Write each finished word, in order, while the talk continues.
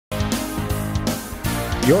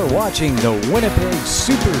You're watching the Winnipeg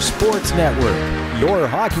Super Sports Network, your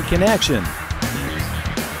hockey connection.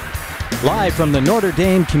 Live from the Notre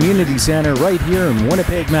Community Center right here in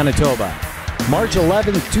Winnipeg, Manitoba. March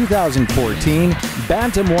 11, 2014,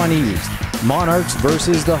 Bantam 1 East, Monarchs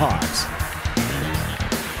versus the Hawks.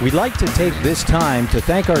 We'd like to take this time to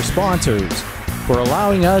thank our sponsors for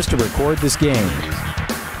allowing us to record this game.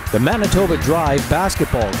 The Manitoba Drive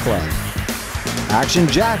Basketball Club, Action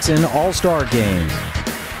Jackson All-Star Game,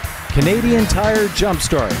 Canadian Tire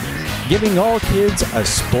Jumpstart, giving all kids a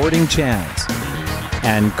sporting chance,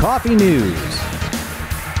 and Coffee News.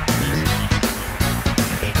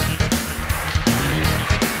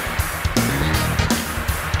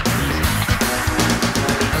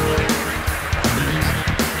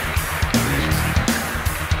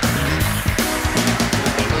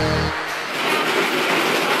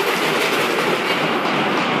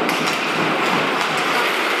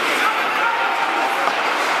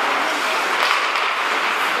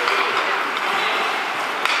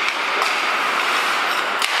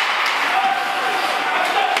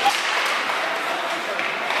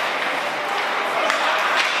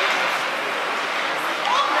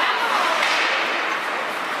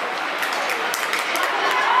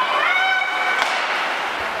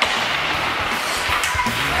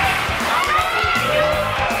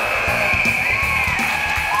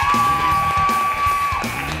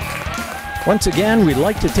 Once again, we'd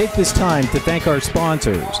like to take this time to thank our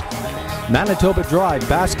sponsors: Manitoba Drive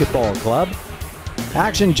Basketball Club,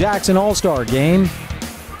 Action Jackson All-Star Game,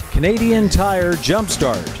 Canadian Tire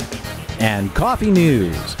Jumpstart, and Coffee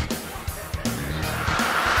News.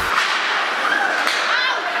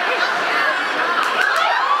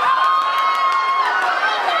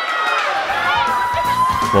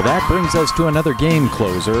 Well, that brings us to another game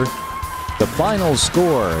closer. The final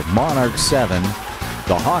score, Monarchs 7,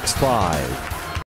 the Hawks 5.